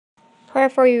Prayer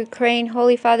for Ukraine.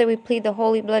 Holy Father, we plead the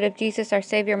holy blood of Jesus, our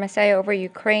Savior, Messiah, over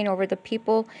Ukraine, over the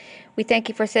people. We thank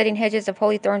you for setting hedges of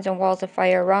holy thorns and walls of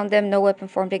fire around them. No weapon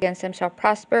formed against them shall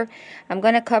prosper. I'm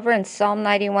going to cover in Psalm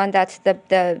 91. That's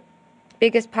the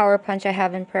biggest power punch I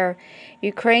have in prayer.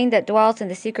 Ukraine that dwells in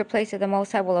the secret place of the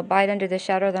Most High will abide under the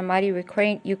shadow of the mighty.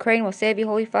 Ukraine will save you,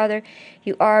 Holy Father.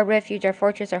 You are our refuge, our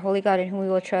fortress, our holy God, in whom we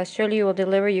will trust. Surely you will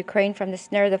deliver Ukraine from the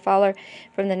snare of the fowler,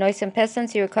 from the noisome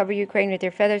pestilence. You will cover Ukraine with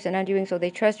your feathers, and unto you wings will they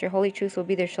trust. Your holy truth will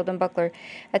be their shield and buckler.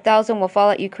 1,000 will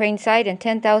fall at Ukraine's side, and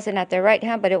 10,000 at their right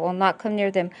hand, but it will not come near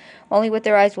them. Only with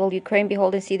their eyes will Ukraine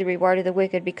behold and see the reward of the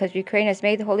wicked, because Ukraine has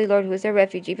made the Holy Lord, who is their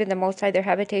refuge, even the Most High, their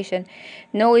habitation.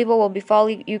 No evil will befall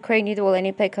Ukraine, neither will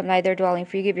any plague come nigh their dwelling.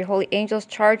 For you give your holy angels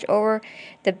charge over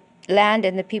the land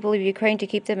and the people of Ukraine, to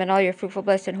keep them in all your fruitful,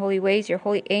 blessed, and holy ways. Your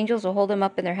holy angels will hold them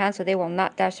up in their hands, so they will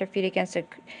not dash their feet against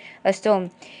a stone.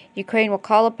 Ukraine will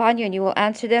call upon you, and you will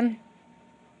answer them.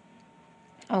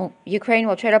 Ukraine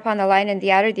will tread upon the lion and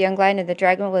the adder, the young lion and the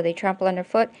dragon will they trample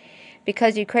underfoot.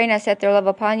 Because Ukraine has set their love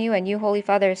upon you, and you, Holy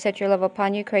Father, have set your love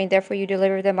upon Ukraine, therefore you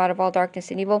deliver them out of all darkness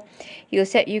and evil. You will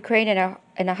set Ukraine in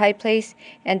a high place,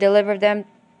 and deliver them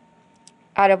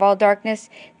out of all darkness.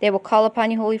 They will call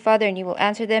upon you, Holy Father, and you will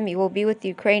answer them. You will be with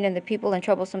Ukraine and the people in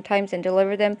troublesome times, and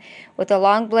deliver them. With a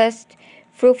long, blessed,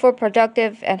 fruitful,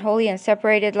 productive, and holy and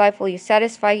separated life will you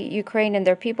satisfy Ukraine and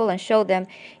their people, and show them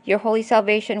your holy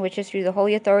salvation, which is through the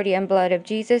holy authority and blood of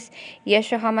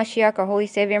Jesus-Yeshua-Hamashiac, our holy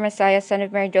Savior, Messiah, Son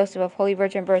of Mary, Joseph, of holy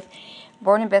virgin birth,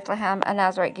 born in Bethlehem and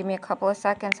Nazarite. Give me a couple of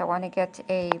seconds. I want to get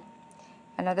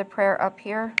another prayer up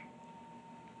here.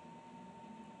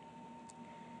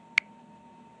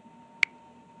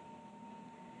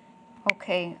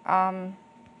 Okay,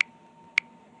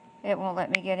 it won't let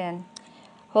me get in.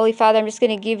 Holy Father, I'm just going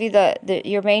to give you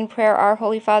your main prayer. Our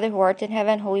Holy Father, who art in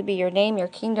heaven, holy be your name. Your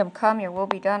kingdom come, your will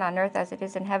be done on earth as it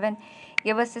is in heaven.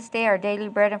 Give us this day our daily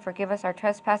bread, and forgive us our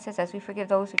trespasses as we forgive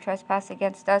those who trespass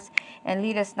against us. And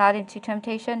lead us not into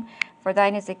temptation, for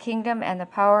thine is the kingdom and the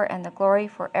power and the glory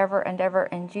forever and ever.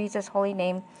 In Jesus' holy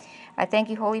name, I thank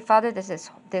you, Holy Father.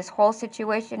 This whole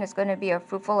situation is going to be a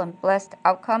fruitful and blessed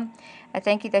outcome. I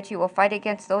thank you that you will fight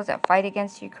against those that fight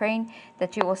against Ukraine,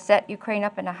 that you will set Ukraine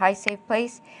up in a high, safe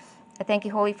place. I thank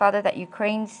you, Holy Father, that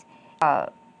Ukraine's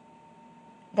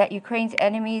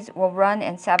enemies will run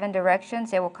in 7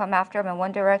 directions. They will come after them in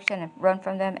 1 direction and run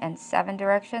from them in 7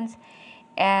 directions.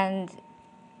 And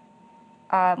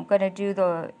I'm going to do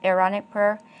the Aaronic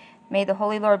prayer. May the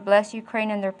Holy Lord bless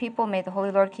Ukraine and their people. May the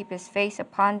Holy Lord keep his face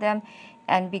upon them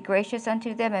and be gracious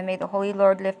unto them. And may the Holy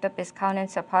Lord lift up his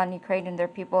countenance upon Ukraine and their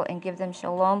people and give them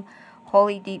shalom,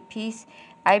 holy, deep peace.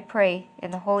 I pray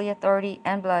in the holy authority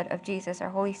and blood of Jesus, our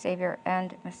holy Savior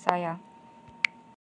and Messiah.